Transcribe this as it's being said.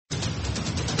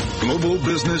Global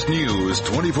business news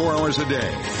 24 hours a day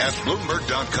at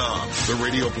Bloomberg.com, the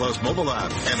Radio Plus mobile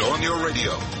app, and on your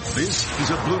radio. This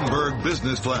is a Bloomberg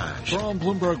Business Flash. From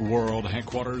Bloomberg World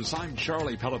Headquarters, I'm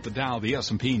Charlie Pellet. The Dow, the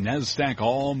S&P, NASDAQ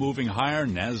all moving higher.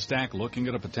 NASDAQ looking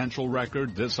at a potential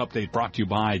record. This update brought to you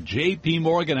by J.P.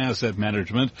 Morgan Asset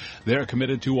Management. They're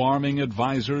committed to arming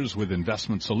advisors with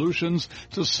investment solutions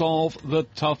to solve the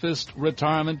toughest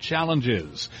retirement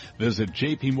challenges. Visit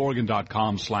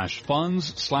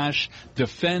jpmorgan.com/funds/defend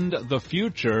the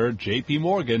future. J.P.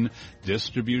 Morgan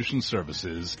Distribution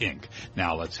Services, Inc.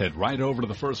 Now let's head right over to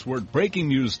the First Word breaking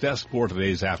news desk for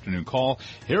today's afternoon call.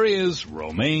 Here he is,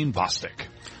 Romain Bostic.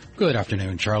 Good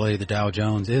afternoon, Charlie. The Dow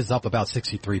Jones is up about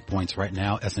 63 points right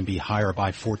now, S&P higher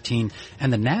by 14,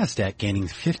 and the NASDAQ gaining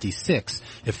 56.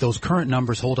 If those current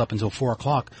numbers hold up until 4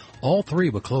 o'clock, all three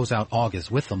would close out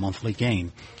August with a monthly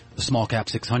gain. The small cap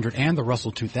 600 and the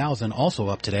Russell 2000 also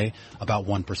up today about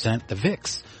 1%. The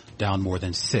VIX down more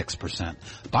than 6%.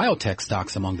 Biotech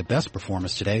stocks among the best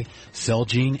performers today.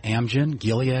 Celgene, Amgen,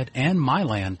 Gilead, and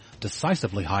Mylan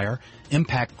decisively higher.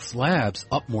 Impact Labs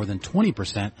up more than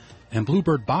 20%, and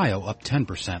Bluebird Bio up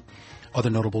 10%.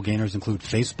 Other notable gainers include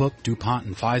Facebook, DuPont,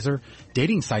 and Pfizer.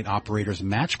 Dating site operators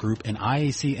Match Group and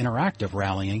IAC Interactive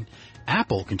rallying.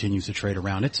 Apple continues to trade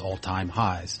around its all-time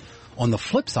highs. On the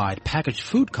flip side, packaged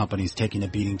food companies taking a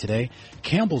beating today.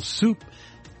 Campbell's Soup,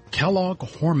 Kellogg,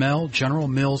 Hormel, General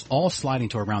Mills, all sliding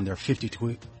to around their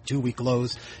 52-week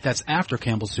lows. That's after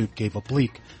Campbell's Soup gave a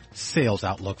bleak sales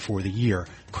outlook for the year.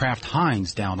 Kraft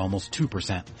Heinz down almost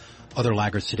 2%. Other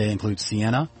laggards today include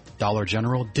Sienna, Dollar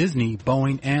General, Disney,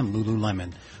 Boeing, and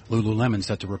Lululemon. Lululemon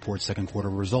set to report second quarter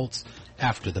results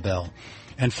after the bell.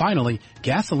 And finally,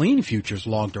 gasoline futures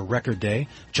logged a record day,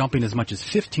 jumping as much as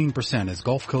 15% as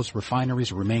Gulf Coast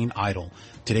refineries remain idle.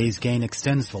 Today's gain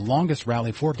extends the longest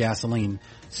rally for gasoline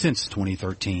since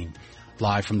 2013.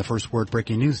 Live from the First Word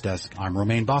breaking news desk, I'm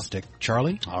Romain Bostic.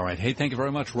 Charlie? All right. Hey, thank you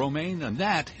very much, Romain. And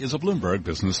that is a Bloomberg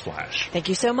Business Flash. Thank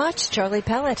you so much, Charlie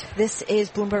Pellet. This is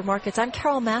Bloomberg Markets. I'm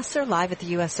Carol Massar, live at the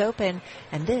U.S. Open,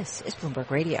 and this is Bloomberg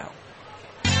Radio.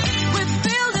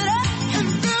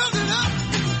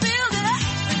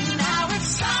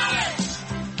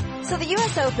 So the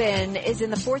U.S. Open is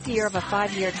in the fourth year of a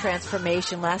 5-year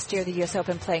transformation. Last year, the U.S.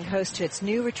 Open playing host to its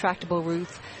new retractable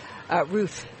roof,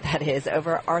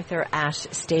 over Arthur Ashe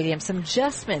Stadium. Some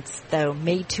adjustments, though,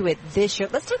 made to it this year.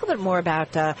 Let's talk a bit more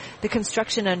about the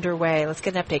construction underway. Let's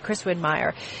get an update. Chris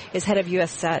Widmaier is head of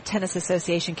U.S. Tennis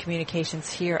Association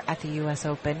Communications here at the U.S.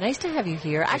 Open. Nice to have you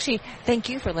here. Actually, thank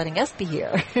you for letting us be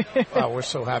here. Well, we're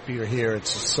so happy you're here.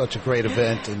 It's such a great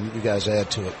event, and you guys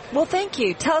add to it. Well, thank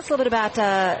you. Tell us a little bit about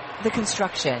the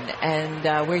construction and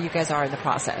where you guys are in the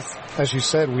process. As you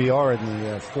said, we are in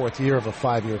the fourth year of a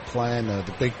 5-year plan.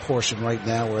 The big portion right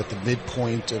now, we're at the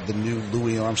midpoint of the new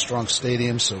Louis Armstrong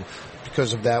Stadium, so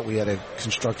because of that, we had to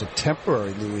construct a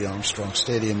temporary Louis Armstrong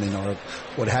Stadium in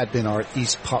what had been our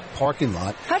east parking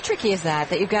lot. How tricky is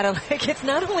that you've got to, it's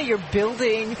not only you're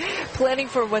building, planning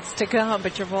for what's to come,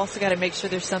 but you've also got to make sure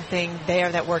there's something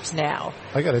there that works now.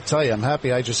 I got to tell you, I'm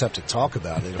happy I just have to talk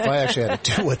about it. If I actually had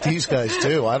to do what these guys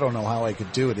do, I don't know how I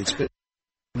could do it. It's been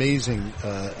an amazing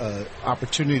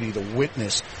opportunity to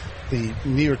witness the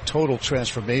near total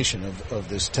transformation of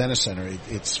this tennis center.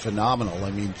 It's phenomenal.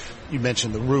 I mean, you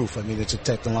mentioned the roof. I mean, it's a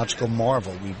technological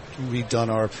marvel. We've redone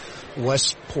our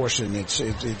west portion. It's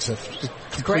a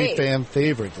complete fan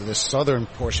favorite. The southern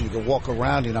portion, you can walk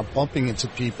around, you're not bumping into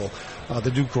people.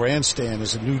 The new grandstand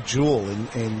is a new jewel,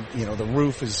 and you know, the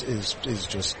roof is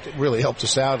just, it really helped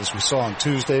us out, as we saw on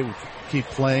Tuesday. We keep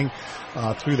playing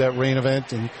through that rain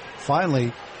event, and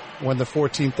finally, when the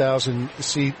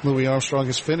 14,000-seat Louis Armstrong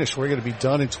is finished, we're going to be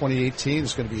done in 2018.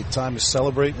 It's going to be a time to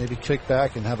celebrate, maybe kick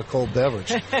back and have a cold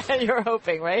beverage. You're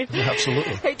hoping, right? Yeah,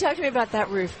 absolutely. Hey, talk to me about that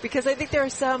roof, because I think there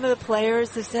are some of the players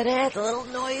that said, it's a little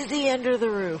noisy under the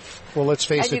roof. Well, let's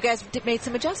face it. And you guys made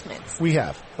some adjustments. We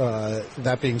have.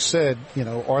 That being said, you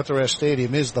know, Arthur Ashe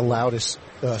Stadium is the loudest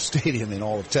stadium in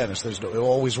all of tennis. It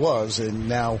always was, and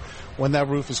now when that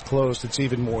roof is closed, it's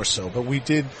even more so. But we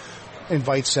did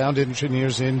invite sound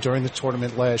engineers in during the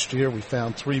tournament last year. We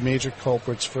found 3 major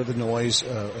culprits for the noise,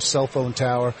 a cell phone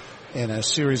tower and a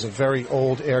series of very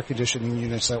old air conditioning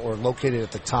units that were located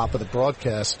at the top of the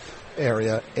broadcast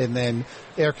area, and then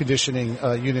air conditioning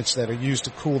units that are used to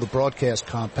cool the broadcast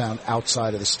compound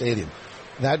outside of the stadium.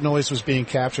 That noise was being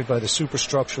captured by the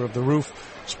superstructure of the roof,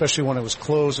 especially when it was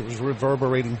closed. It was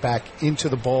reverberating back into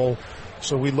the bowl.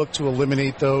 So we look to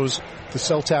eliminate those. The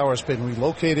cell tower has been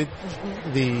relocated.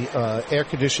 Mm-hmm. The air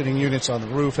conditioning units on the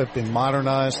roof have been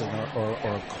modernized and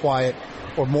are quiet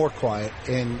or more quiet.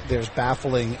 And there's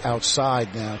baffling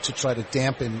outside now to try to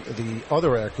dampen the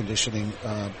other air conditioning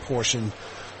portion.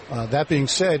 That being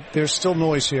said, there's still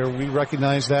noise here. We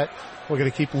recognize that. We're going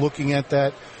to keep looking at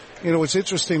that. What's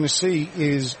interesting to see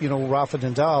is, Rafa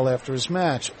Nadal after his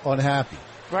match, unhappy.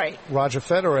 Right. Roger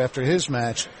Federer after his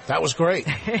match, that was great.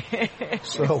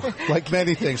 So, like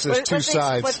many things, there's two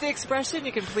sides. What's the expression?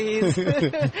 You can please.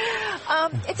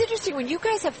 It's interesting when you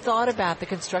guys have thought about the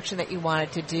construction that you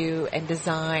wanted to do and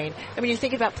design. I mean, you're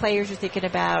thinking about players, you're thinking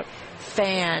about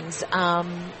fans.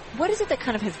 What is it that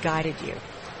kind of has guided you?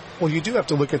 Well, you do have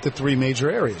to look at the three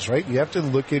major areas, right? You have to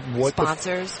look at what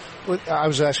sponsors. I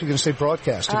was actually going to say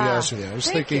broadcast, to be honest with you.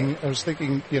 I was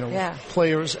thinking,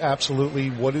 players,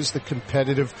 absolutely. What is the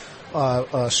competitive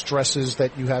stresses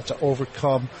that you have to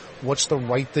overcome? What's the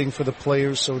right thing for the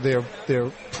players so they're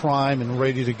prime and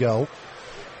ready to go?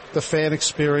 The fan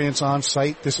experience on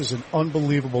site. This is an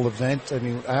unbelievable event. I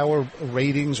mean, our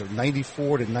ratings are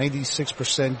 94 to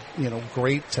 96%,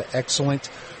 great to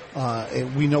excellent.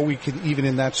 We know we can, even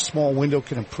in that small window,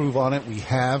 can improve on it. We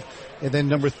have. And then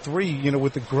number three,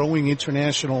 with the growing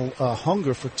international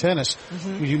hunger for tennis,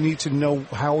 mm-hmm. you need to know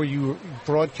how are you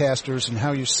broadcasters and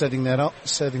how you're setting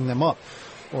them up.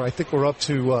 Well, I think we're up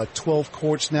to 12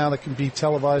 courts now that can be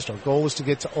televised. Our goal is to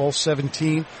get to all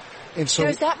 17. And so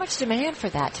there's that much demand for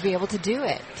that to be able to do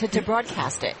it, to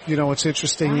broadcast it. It's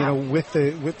interesting. Wow. With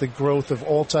the growth of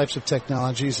all types of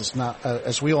technologies, it's not,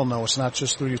 as we all know, it's not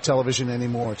just through your television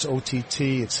anymore. It's OTT,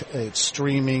 it's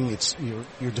streaming, it's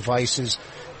your devices,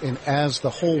 and as the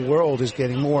whole world is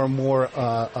getting more and more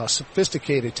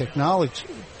sophisticated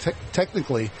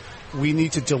technically, we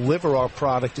need to deliver our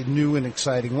product in new and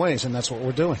exciting ways, and that's what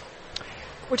we're doing.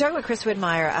 We're talking with Chris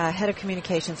Widmaier, head of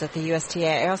communications at the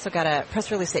USTA. I also got a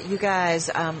press release that you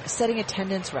guys setting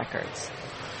attendance records.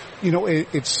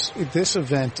 It's this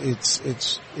event.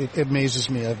 It amazes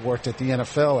me. I've worked at the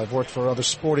NFL. I've worked for other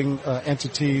sporting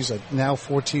entities. I've now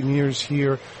 14 years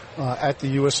here at the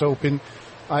U.S. Open.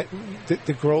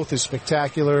 The growth is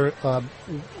spectacular.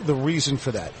 The reason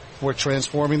for that, we're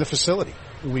transforming the facility.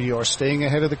 We are staying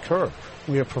ahead of the curve.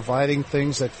 We are providing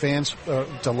things that fans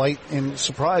delight and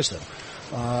surprise them.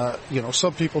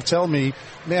 Some people tell me,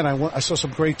 man, I saw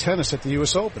some great tennis at the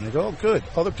U.S. Open. I go, oh, good.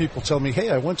 Other people tell me, hey,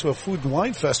 I went to a food and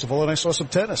wine festival and I saw some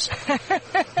tennis.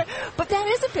 But that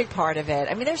is a big part of it.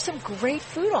 I mean, there's some great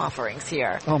food offerings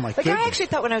here. Oh, my goodness. I actually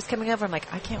thought when I was coming over, I'm like,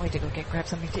 I can't wait to go grab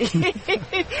something to eat.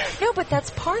 No, but that's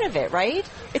part of it, right?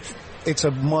 It's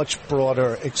a much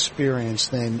broader experience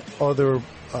than other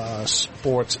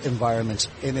sports environments.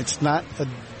 And it's not,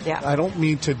 I don't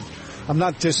mean to... I'm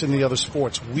not dissing the other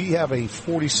sports. We have a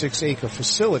 46-acre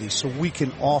facility, so we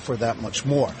can offer that much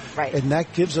more. Right. And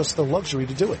that gives us the luxury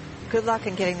to do it. Good luck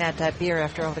in getting that beer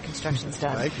after all the construction's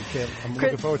done. Right, I'm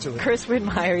looking forward to it. Chris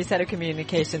Widmaier, he's head of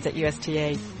communications at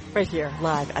USTA, right here,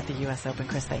 live at the U.S. Open.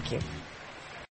 Chris, thank you.